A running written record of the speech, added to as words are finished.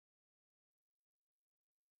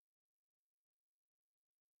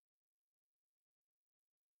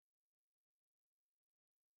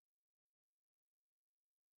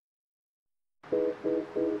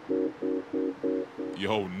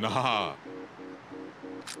Yo, nah.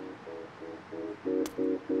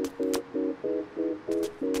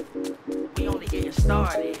 We only getting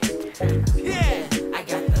started. Yeah, I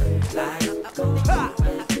got the light. He got the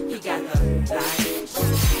light. We got the light.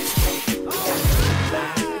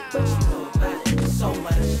 What you know about it? So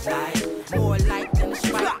much light. More light than a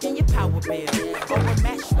strike in your power bill. Or a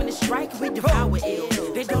match when it strike, we devour ill.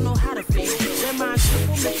 They don't know how to feel. Their minds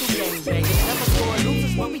triple mental game bangers. Never score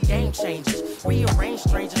losers when we game changers. Rearrange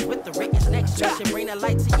strangers with the Rick's next mission. Bring the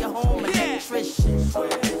light to your home, electrician.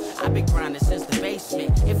 I've been grinding since the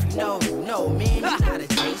basement. If you know, you know, man, you're not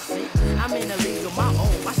adjacent. I'm in a league of my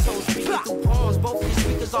own. My soul speaking through pawns. Both these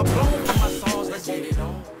speakers are blown for my songs. Let's get it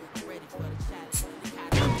on. I'm ready for the challenge. The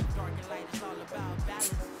kind of dark and light is all about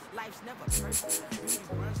balance. Life's never perfect. Beauty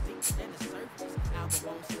runs deeper than the surface. Album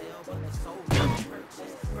won't sell, but the soul never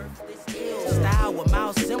purchased. Birth this ill style with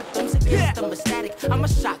mild symptoms against them ecstatic. I'm a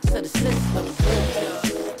shock to the system.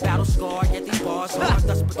 Battle scar, yet these bars hard.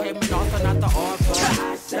 Thus became an author, not the art part.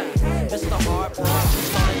 I say, Mr. Hard Part, we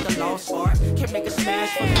started the lost art. Can make a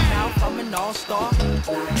smash from the mouth, I'm an all-star. Life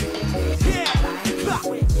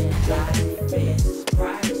is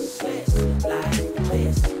priceless. Life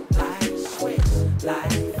is switch.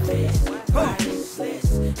 Life is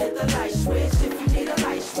priceless. Hit the light switch if you need a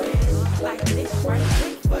light switch. Like this right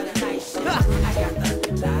quick for the night shift. I got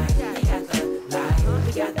the light, he got the light,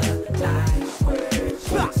 we got the light switch.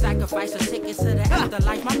 Sacrifice a ticket to the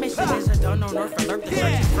afterlife. My mission isn't done on earth. Alert the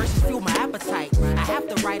churches versus fuel my appetite. I have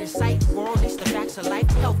the right in sight. World is the facts of life.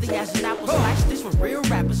 Healthy as an apple slice. This what real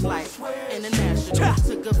rappers like. International.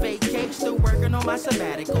 Took a vacation. Still working on my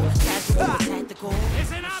sabbatical. Casual and tactical.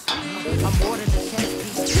 I'm more than a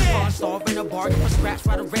chess piece. Hard starving a bargain for scraps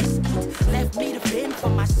by the rest. Left me to fend for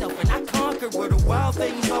myself. And I conquered where the wild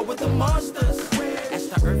things are with the monsters. As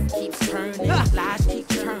the earth keeps turning, lies keep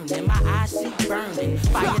turning. My eyes see burning.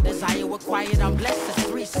 Fire desire with quiet, I'm blessed as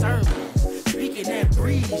 3 sermons. Speaking that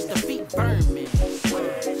breeze, the feet burn me.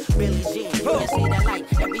 Billie Jean, you can see the light.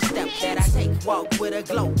 Every step that I take, walk with a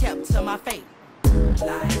glow kept to my fate.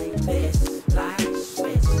 Like this, like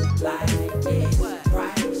switch, like this,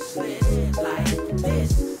 priceless. Like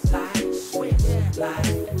this, like switch, like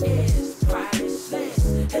this, priceless.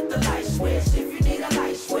 Hit the light switch if you need a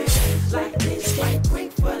light switch. Like this, right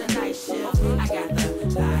quick for the night shift. I got the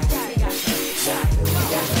light, I got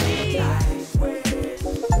the light.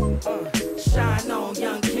 Shine on,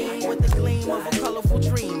 young king, with the gleam of a colorful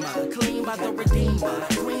dreamer. Clean by the redeemer.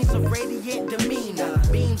 Queens of radiant demeanor.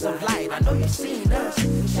 Beams of light, I know you've seen us.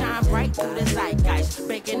 Shine bright through the zeitgeist.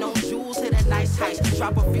 Banking on jewels, hit a nice heist.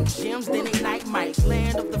 Drop a few gems, then ignite mics.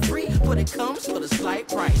 Land of the free, but it comes for the slight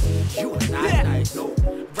price. You are not nice.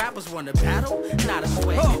 Rappers want to battle, not a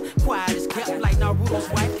sweat. Quiet is kept like Naruto's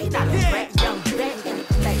wife. He not a rat, young bang in the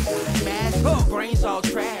place. Smash, brains all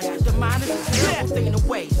trash. The mind is a terrible thing to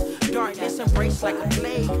waste. Darkness embraced like a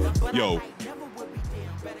plague. But yo. I never would be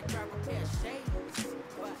damn. Better grab a pair of shades.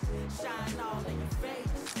 But shine all in your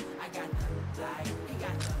face. I got the light, he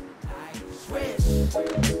got the light. Switch.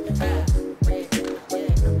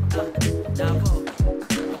 Bravo.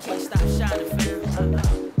 You can't stop shining, fam.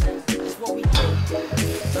 That's what we do.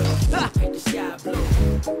 Paint the sky blue.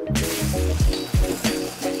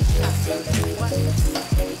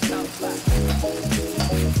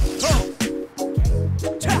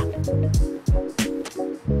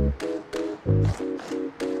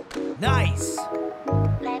 Nice.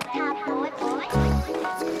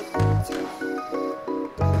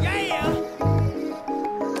 Yeah.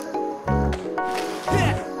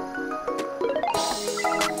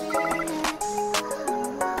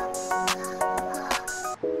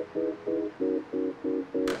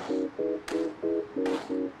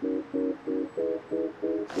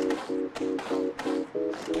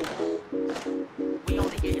 We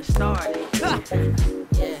only getting started. Yeah,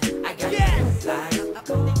 I got the light.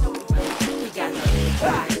 We got the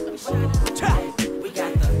light. We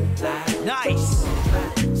got the light. Nice.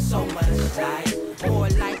 So much light. More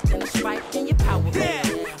light than a spike in your power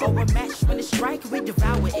bill. Or a match when it strike, we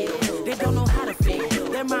devour it. They don't know how to feel.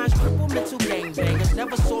 Their minds triple mental game bangers.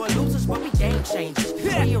 Never saw losers, but we game changers.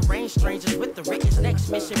 Rearrange strangers with the Rick's next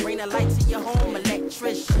mission. Bring the light to your home,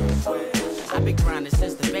 electrician. I've been grinding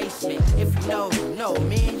since the basement. If you know, you know,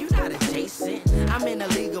 man, you not adjacent. I'm in a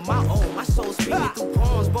league of my own. My soul speaking through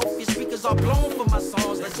pawns. Both your speakers are blown for my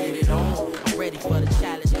songs. Let's get it on. I'm ready for the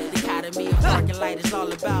challenge. The academy of dark and light is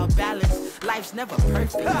all about balance. Life's never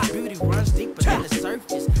perfect. Beauty runs deeper than the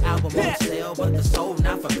surface. Album won't sell, but the soul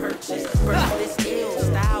not for purchase. Birth this ill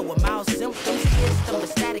style with mild symptoms. System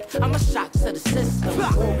ecstatic. I'm a shock to the system.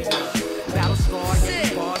 Warrior. Battle scar,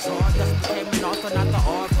 yeah, bars hard. Thus became an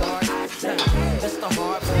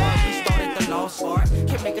lost art.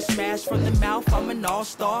 Can make a smash from the mouth, I'm an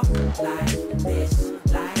all-star. Like this,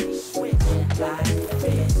 like switch, like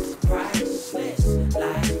this, priceless.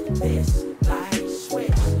 Like this, like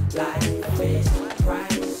switch, like this,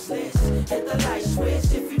 priceless. Hit the light switch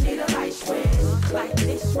if you need a light switch. Like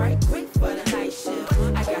this, right quick for the night shift.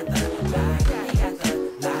 I got the light, we got the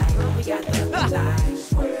light, we got the light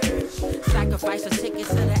switch. Sacrifice a ticket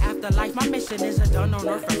to the afterlife. My mission isn't done on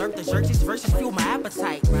earth. Alert the Xerxes versus fuel my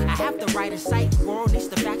appetite. I have the right sight. World needs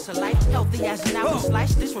the facts of life. Healthy as an apple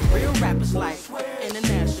slice. This what real rappers like.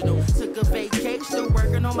 International. Took a vacation. Still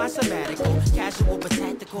working on my sabbatical. Casual but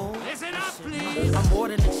tactical. Listen up, please. I'm more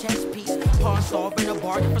than a chess piece. Pawn starving a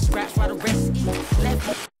bargain for scratch while the rest eat.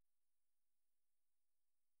 Left.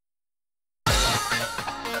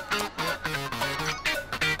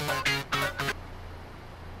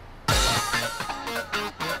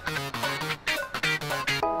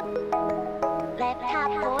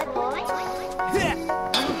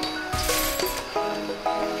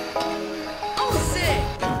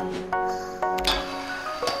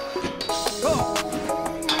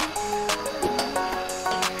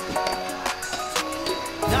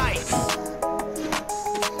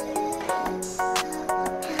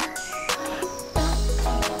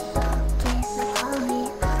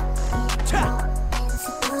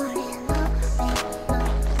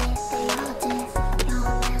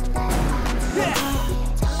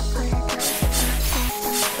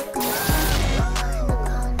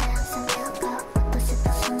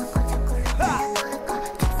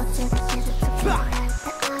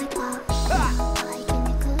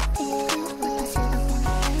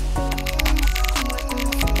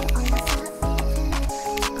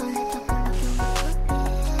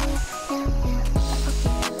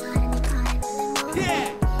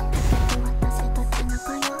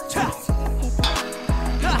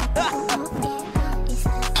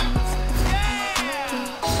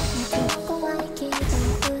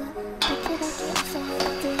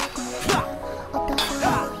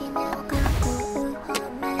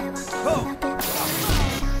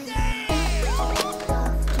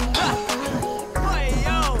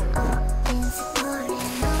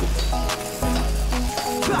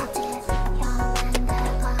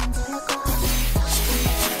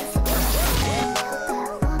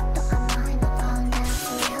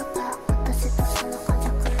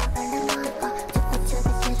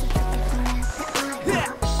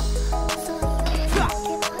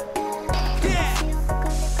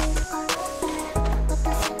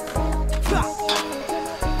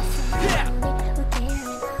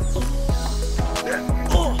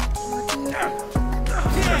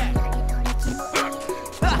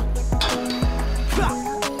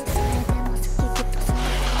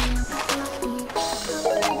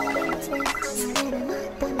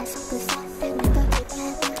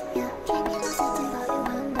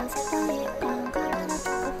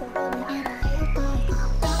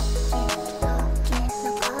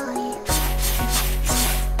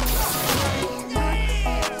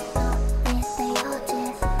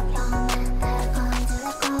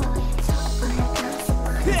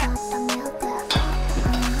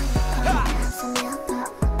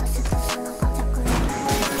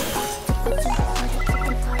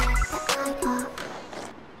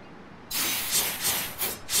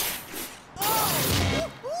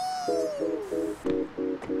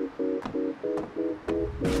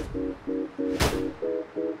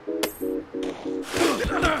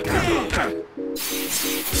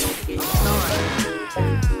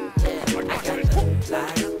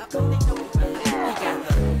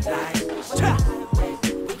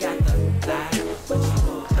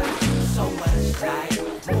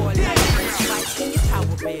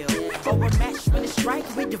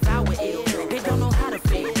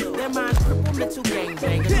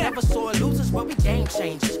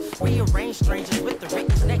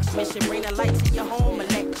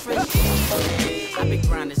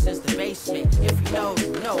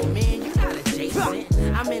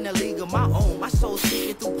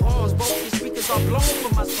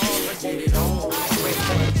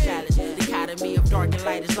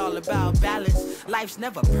 Life's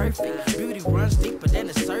never perfect. Beauty runs deeper than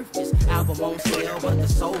the surface. Album on sale, but the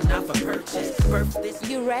soul not for purchase. Birth this.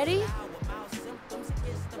 You ready?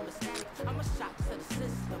 I'm a shock to the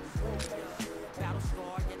system. Battle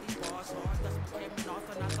scar, get these bars hard. Thus became an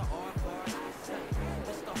author, not the art.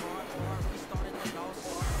 It's the hard part. We started the lost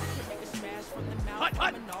star. Can make a smash from the mouth.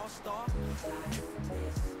 I'm an all-star.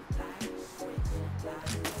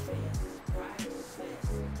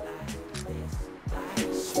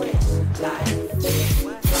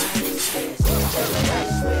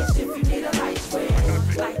 If you need a light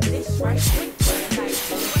switch, like this, right quick for the night.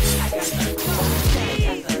 I got the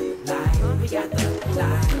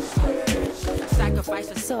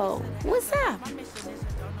So, what's up?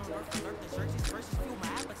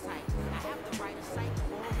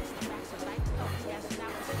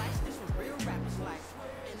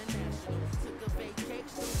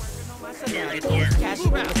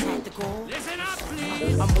 Listen up,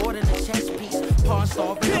 please. I'm more than a chess piece. Pawn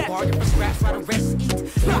starving, a bargain for scraps while the rest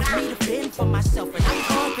eat. Left me to fend for myself, and I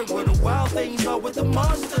conquer where the wild things are with the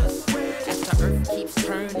monsters. As the earth keeps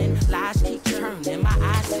turning, lies keep turning, my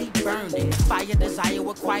eyes see burning. Fire desire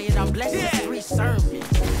acquired, I'm blessed with 3 sermons.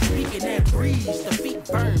 Speaking that breeze, the feet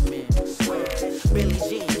burn me. Billie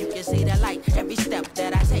Jean, you can see the light every step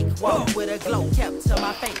that I take. Walk with a glow kept to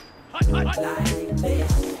my face. Like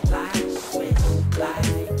this, like switch, like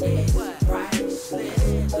this, priceless.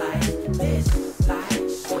 Like this, like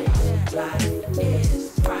switch, like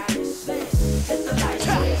this, priceless. Hit the light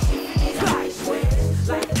switch, need a light switch.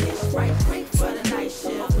 Like this, right quick for the night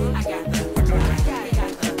shift. I got the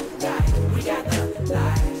light, we got the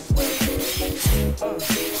light switch.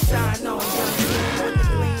 Shine on, young king with the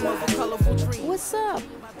gleam of a colorful tree. What's up?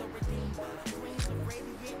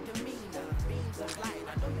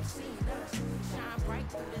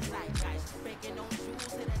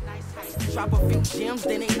 Drop a few gems,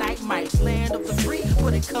 then they night mics. Land of the free,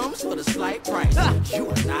 but it comes for the slight price. You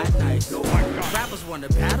are not nice. Rappers want to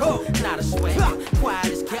battle, not a sweat. Quiet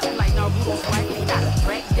is kept like Naruto's wife. They got a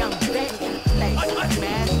threat, young vet in the place.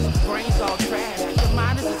 Masses, brains all trash. Your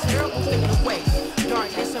mind is a terrible thing to waste.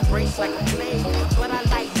 Darkness embraced like a blade. But I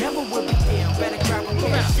like never will be dim. Better grab a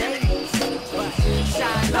pair of shades. But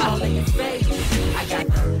shine all in your face. I got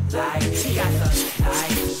the light, she got the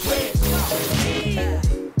light switch.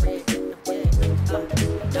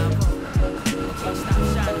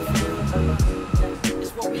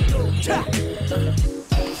 It's what we do.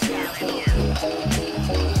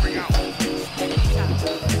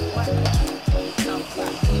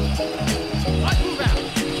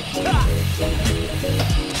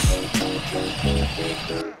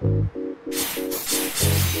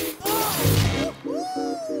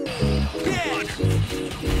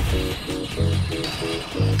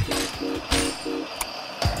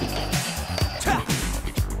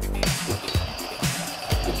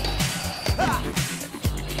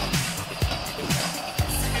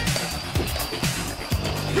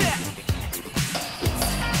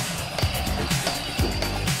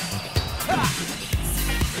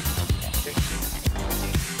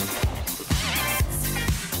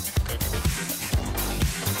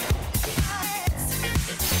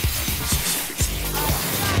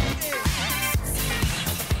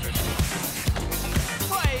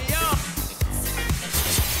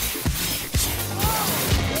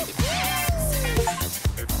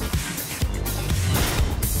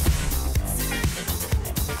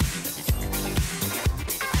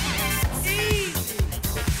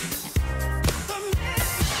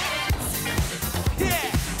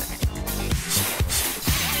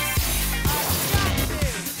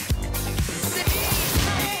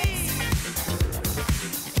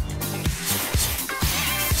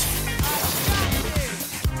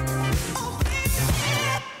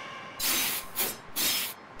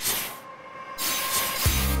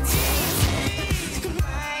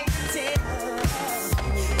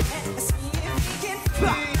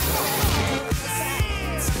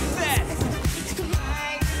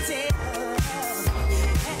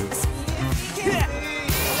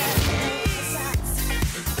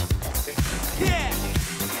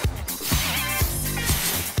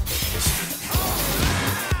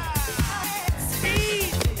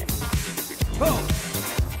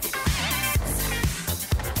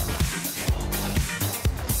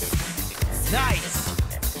 Nice.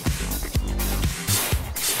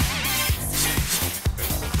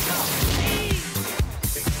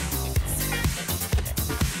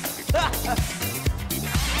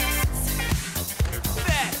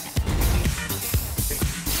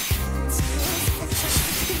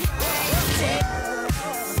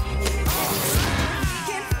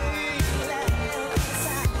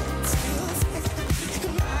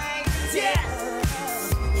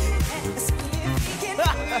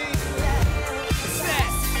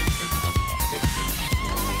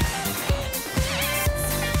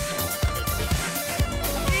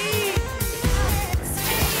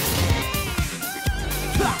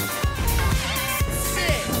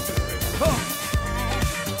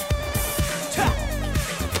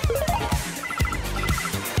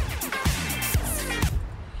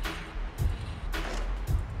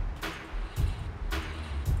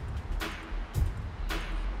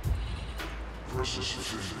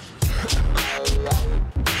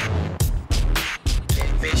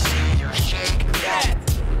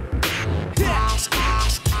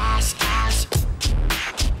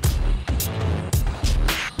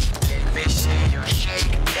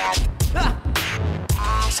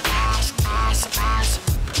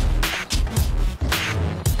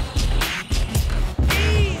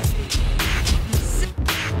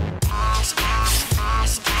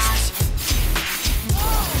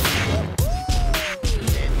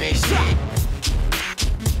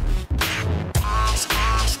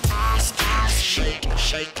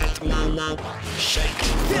 Shake it, mama, shake it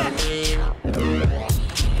for me.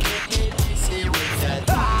 Get me lazy with that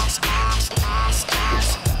ass, ass, ass, ass.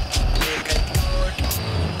 Look at good,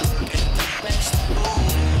 look at the best.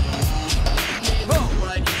 Let me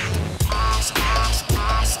ride you. Ass, ass,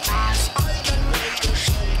 ass, ass. I can make you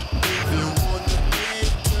shake if you want me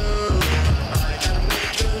to. I can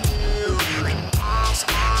make you new. Ass,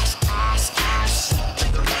 ass, ass, ass.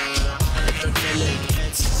 I can feel it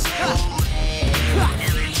gets so red.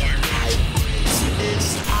 Every time I breathe,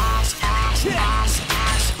 it's ass, ass, ass,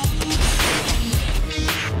 ass. Let me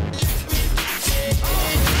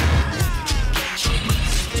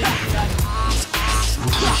get that ass, ass,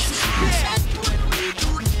 ass. And when we do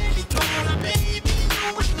it, gonna baby, you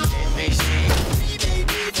would know. Let me see,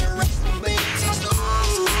 baby, the rest of me is ass,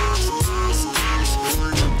 ass, ass, ass.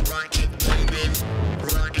 Rock it, baby,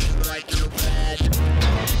 rock it like you bad.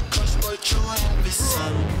 'Cause what you have is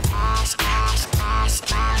some ass, ass, ass,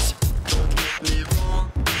 ass. Don't get me wrong,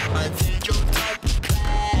 I think you're top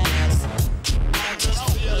class. I'm just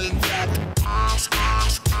feeling that ass,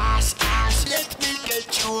 ass, ass, ass. Let me get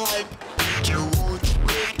you hype, make you won't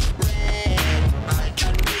regret. I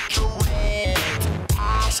can make you wet.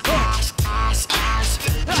 Ass, ass, ass, ass.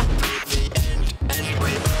 Take it to the end, and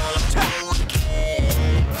we're all okay.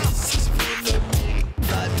 This is for the me,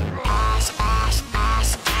 that ass, ass, ass,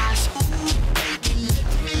 ass. Ooh, baby, let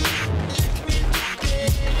me do it.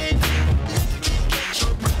 Let me get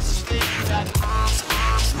your breast in that ass,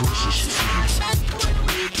 ass, ass, ass. And when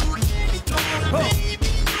we do it, gonna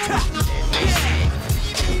baby, you know. Let me see,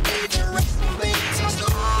 baby, the rest of me is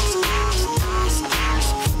ass, ass, ass, ass.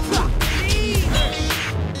 Let me do it.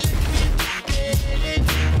 Let me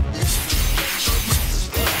get your breast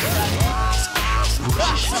in that ass, ass,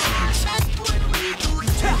 ass, ass. And when we do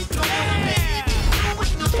it, gonna baby, you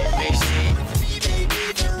know. Let me see, baby,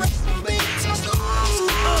 the rest of me is ass,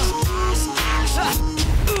 ass, ass, ass.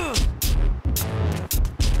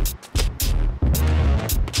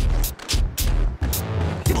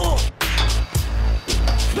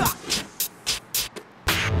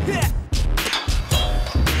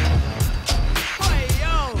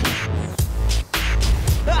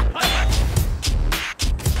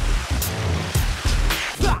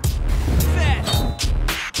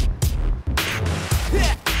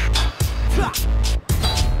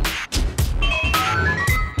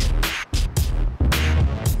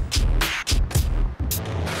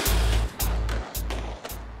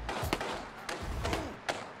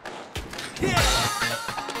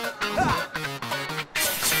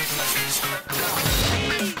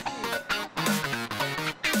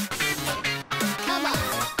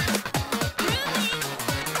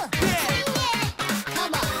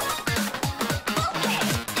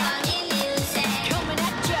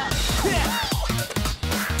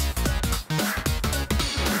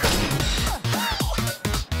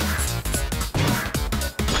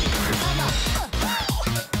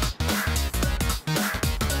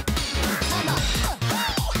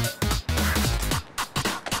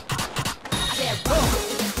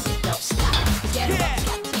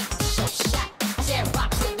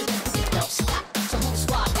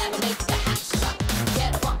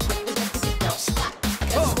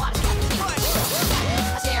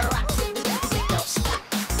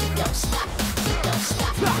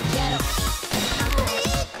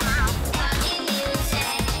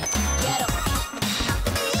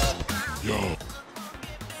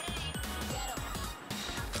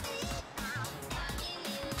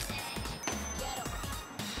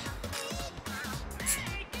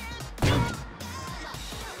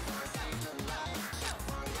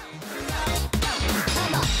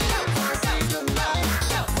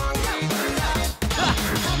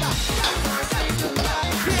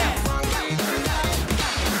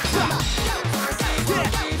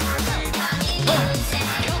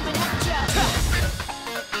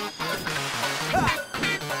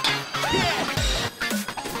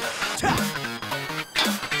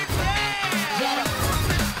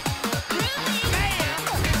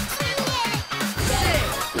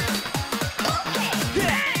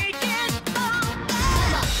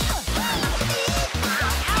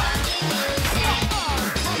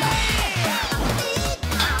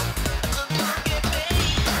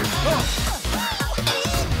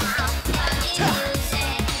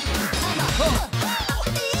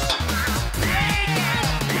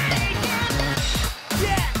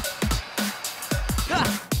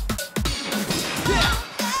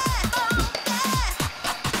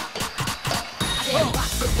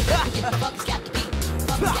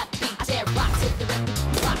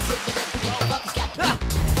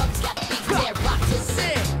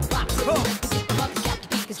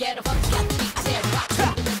 Get a fuck, got the beat. I said rock.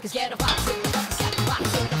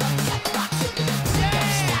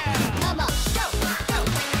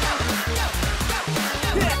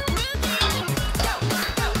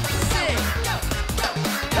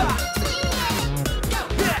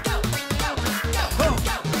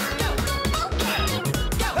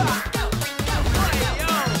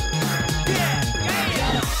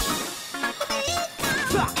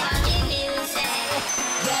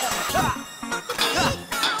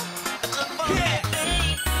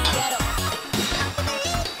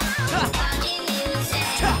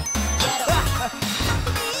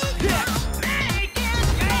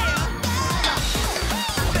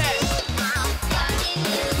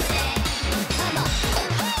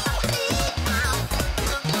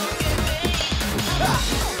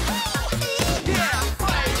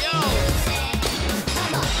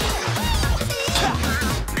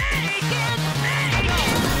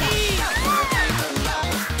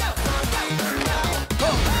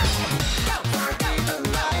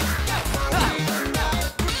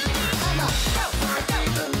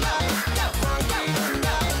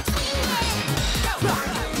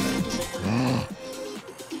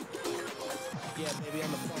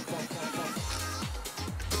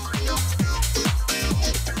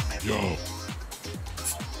 Yo.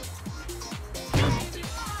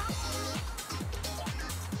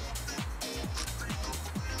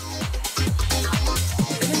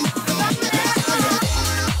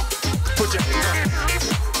 Put your hands up.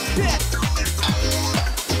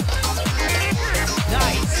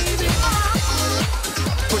 Nice.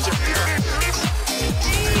 Put your hands up.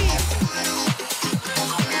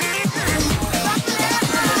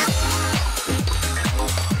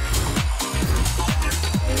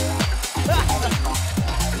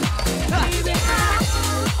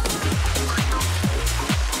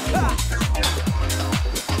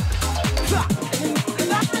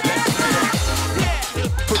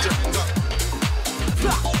 Put your hands up.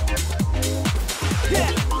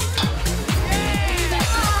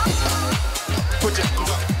 Put your hands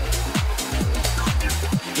up.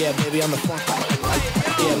 Yeah, baby, I'm the funk.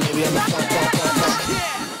 Yeah, baby, I'm the funk.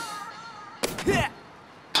 Yeah. Yeah.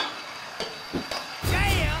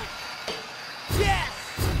 Yes.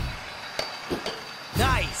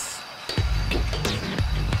 Nice.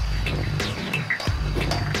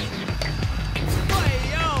 Boy,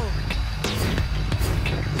 yo.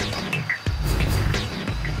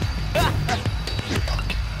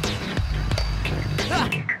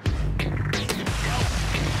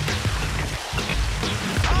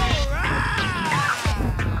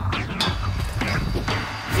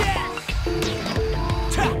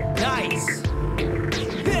 Nice.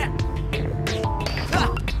 Yeah. Yeah.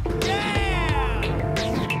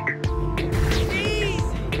 Easy.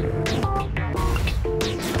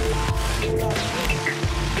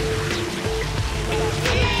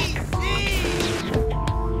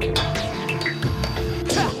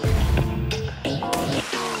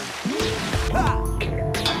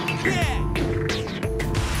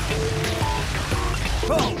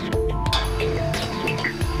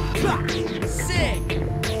 Sick.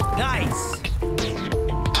 Nice.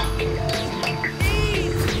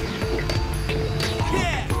 Easy.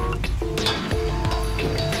 Yeah.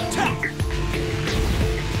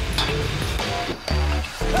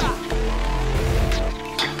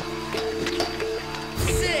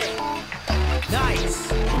 Sick.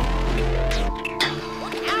 Nice. Yeah.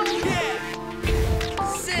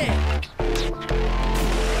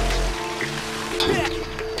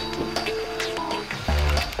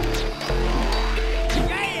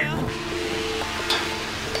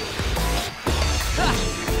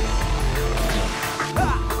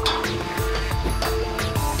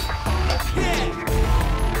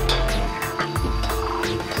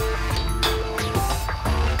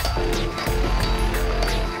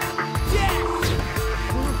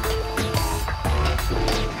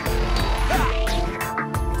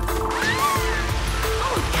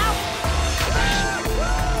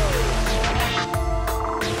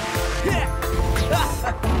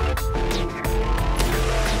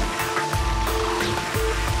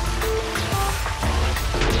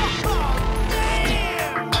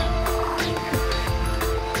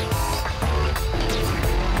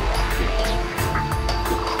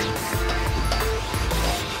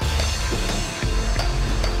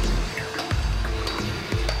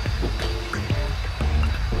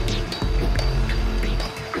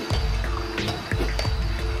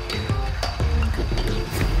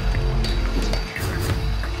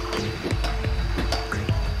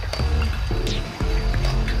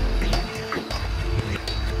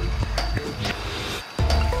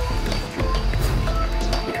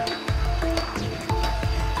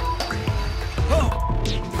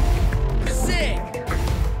 Sick.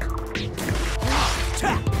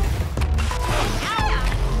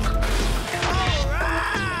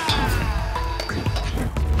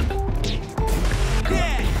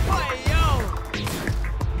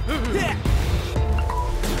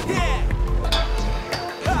 Yeah.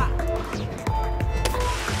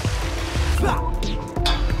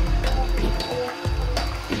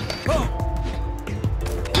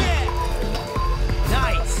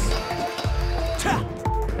 Nice.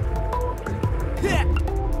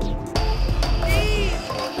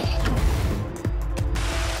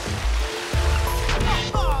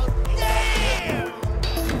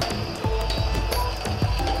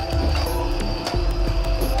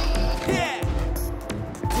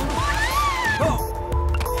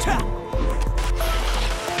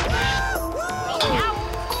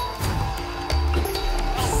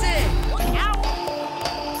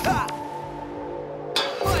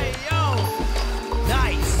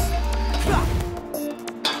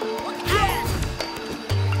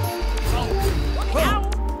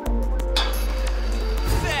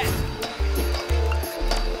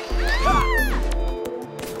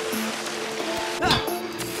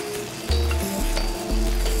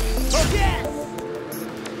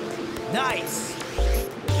 Nice.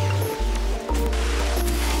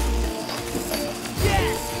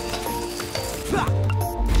 Yes.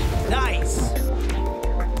 Nice.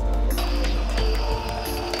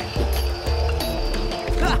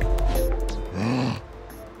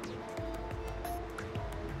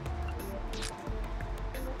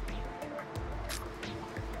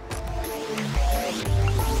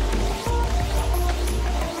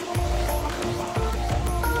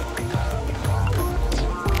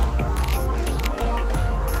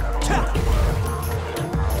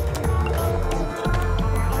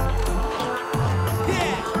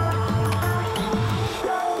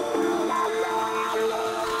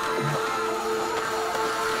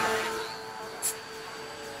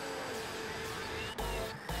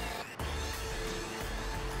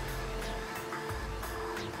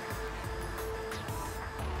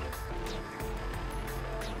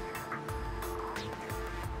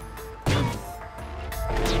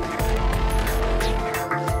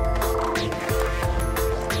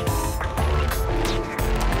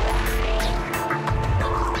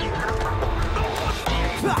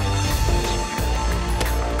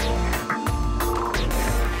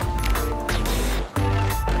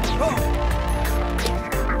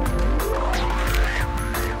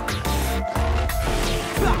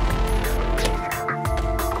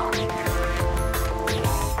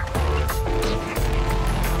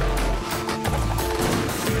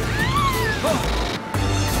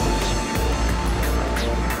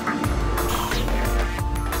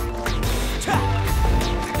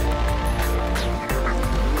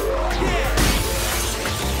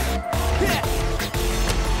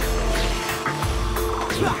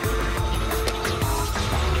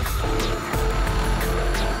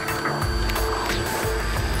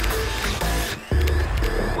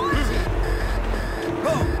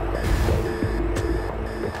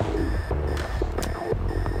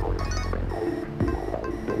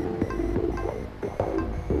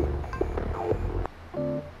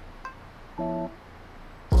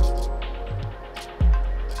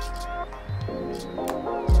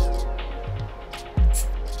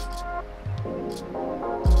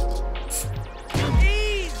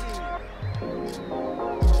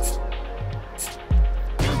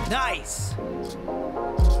 Nice!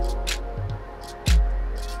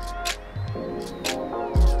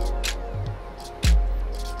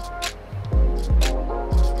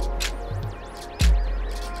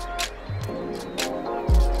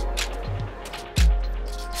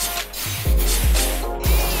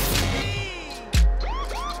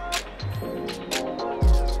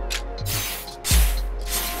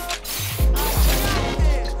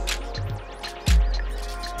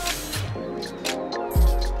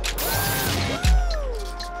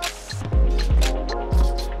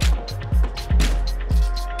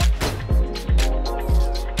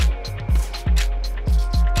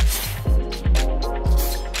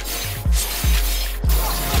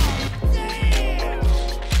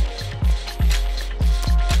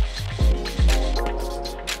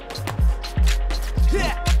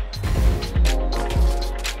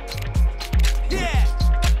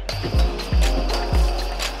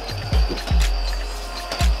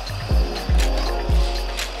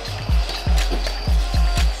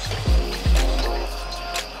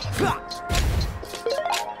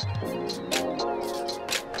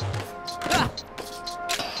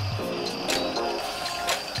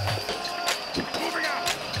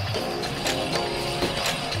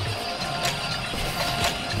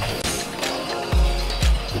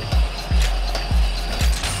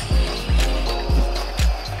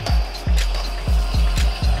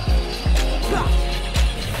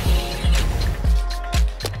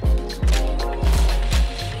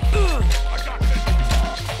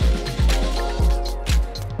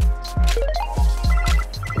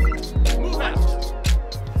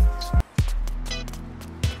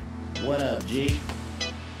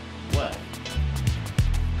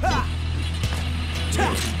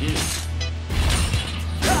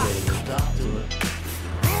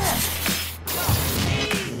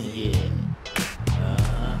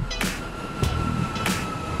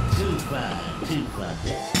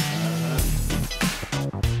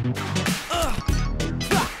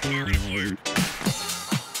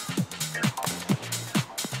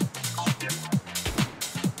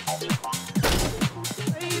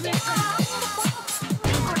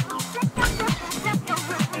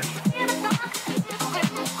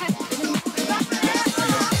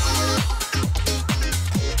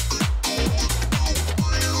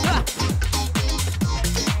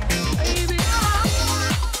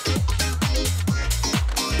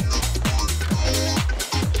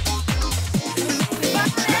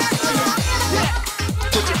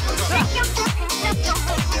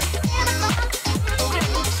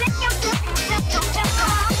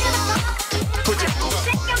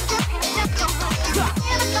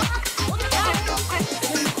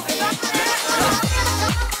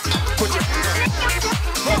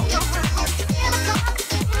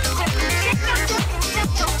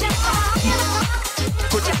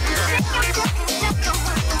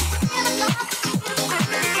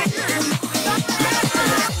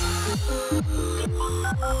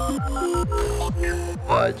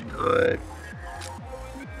 Oh, it's good.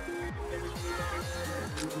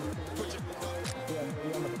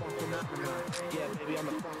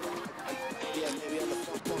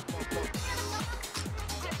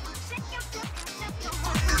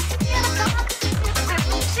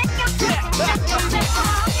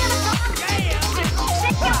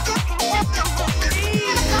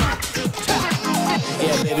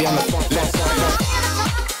 Yeah, baby, I'm the funk.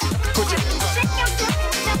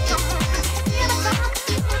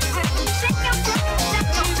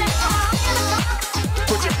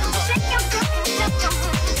 Put your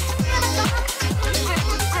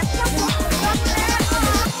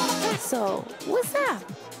So, what's up?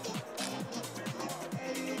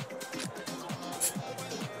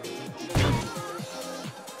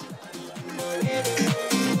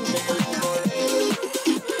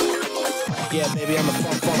 yeah, baby, I'm the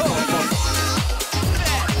funk.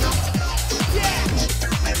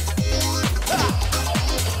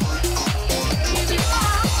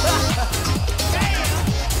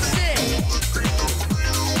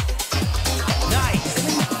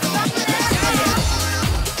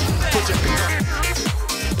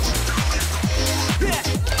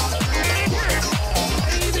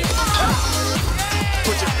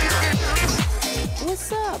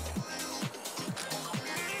 What's up?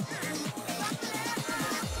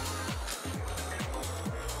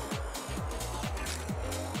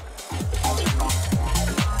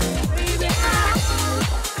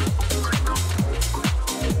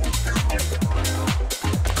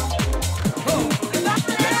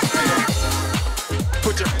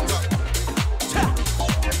 Put your hands up.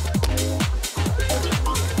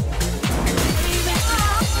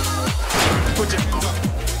 Put your hands up.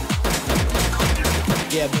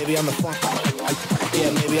 Yeah, baby, I'm the funk. Yeah,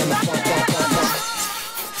 baby, I'm the funk.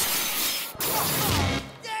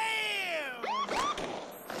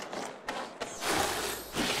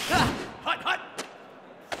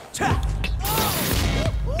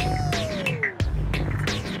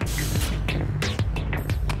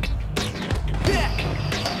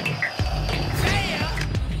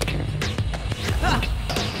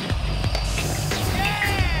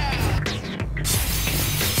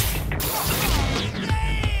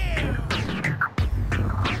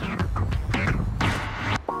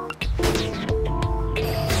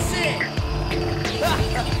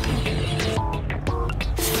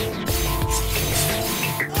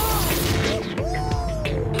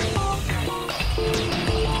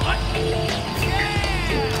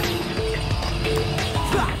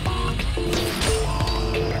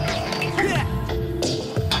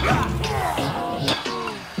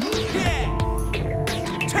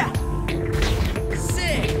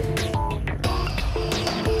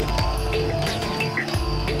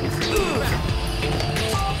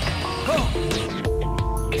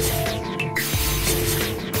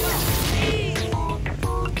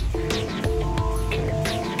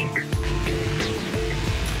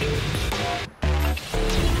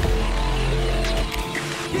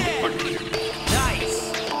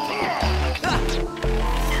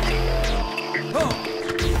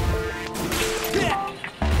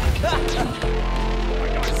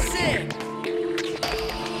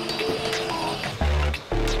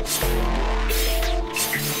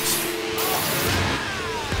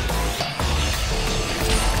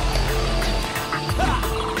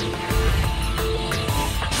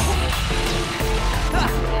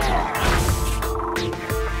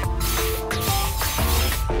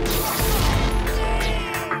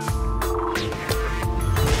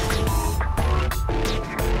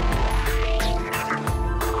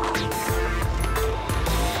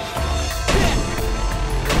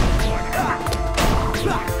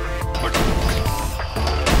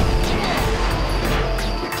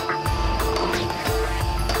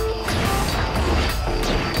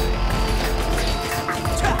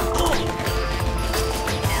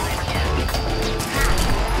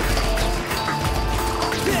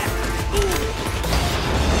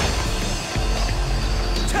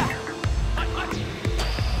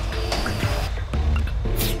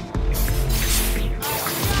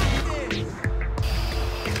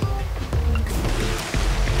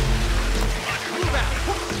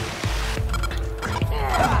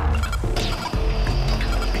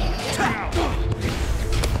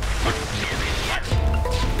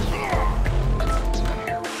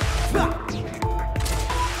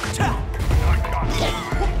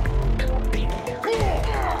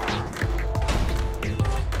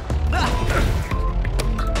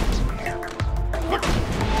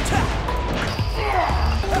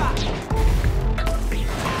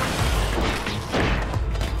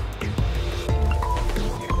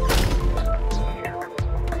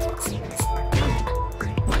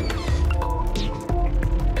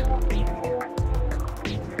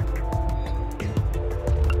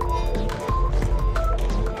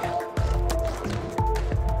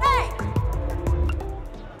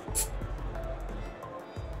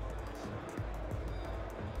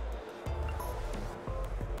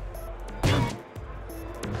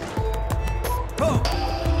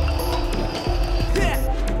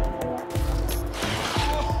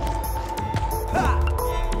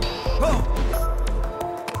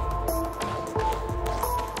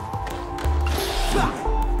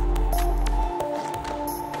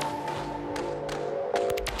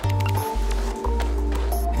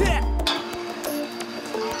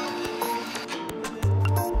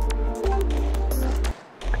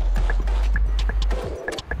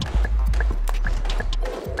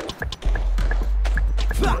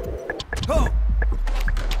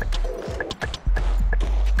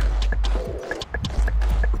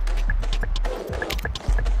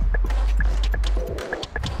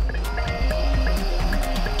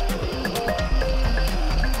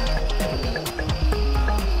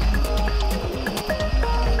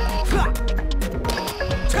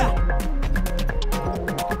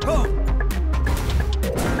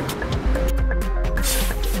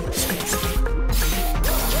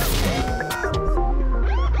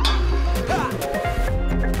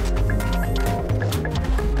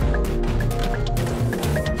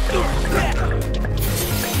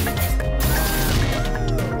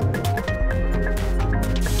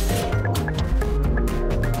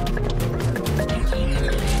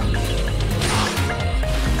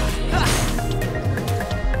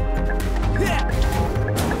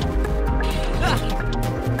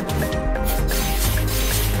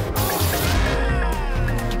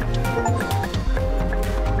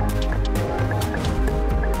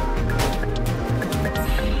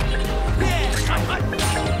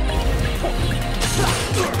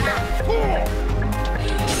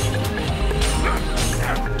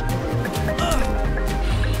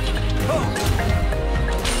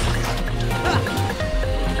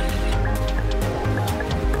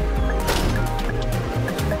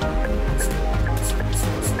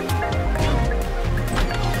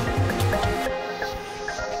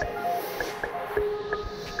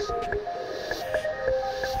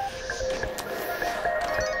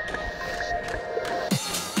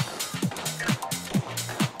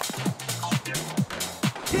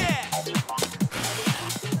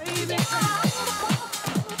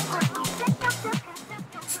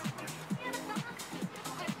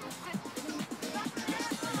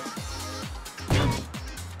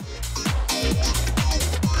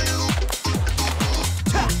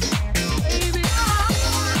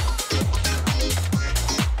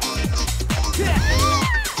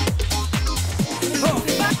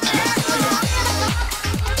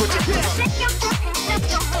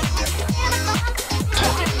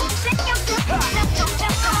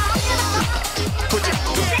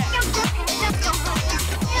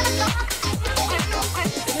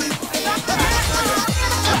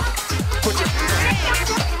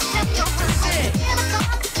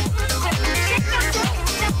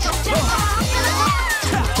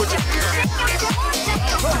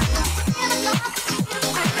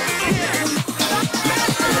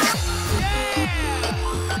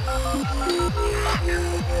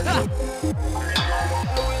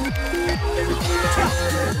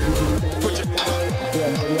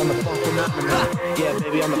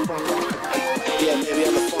 baby, I'm the funk. Yeah, baby,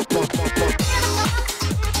 I'm the funk.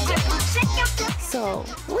 So,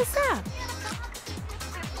 what's up?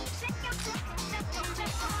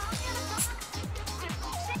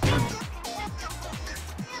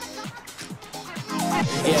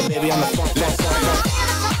 Yeah, baby, I'm the funk.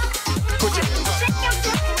 Put your hands up. Put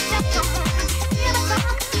your hands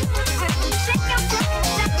up.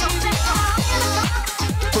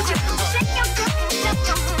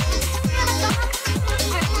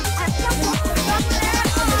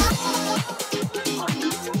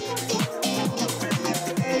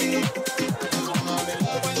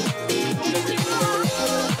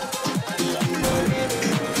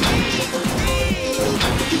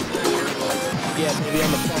 Yeah, baby,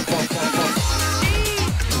 I'm the funk. Put your hands up.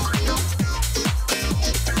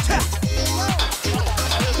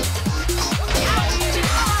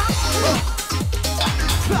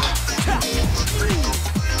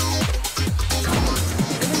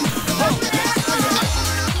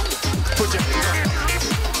 Put your hands up.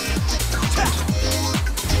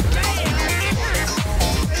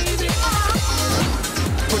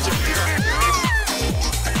 Put your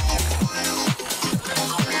hands up.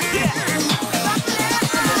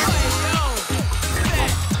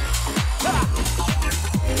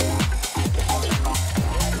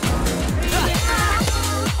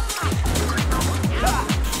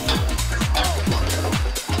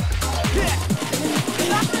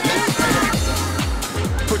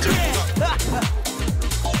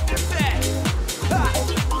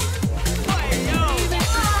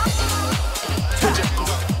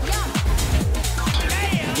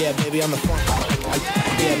 Yeah, baby, I'm the funk.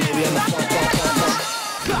 Yeah, baby, I'm the funk.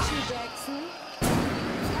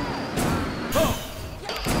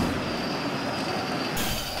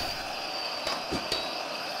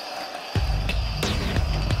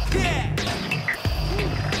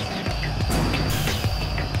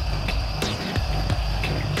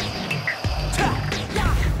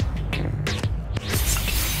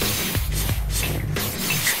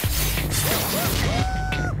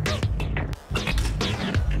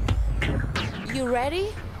 You ready?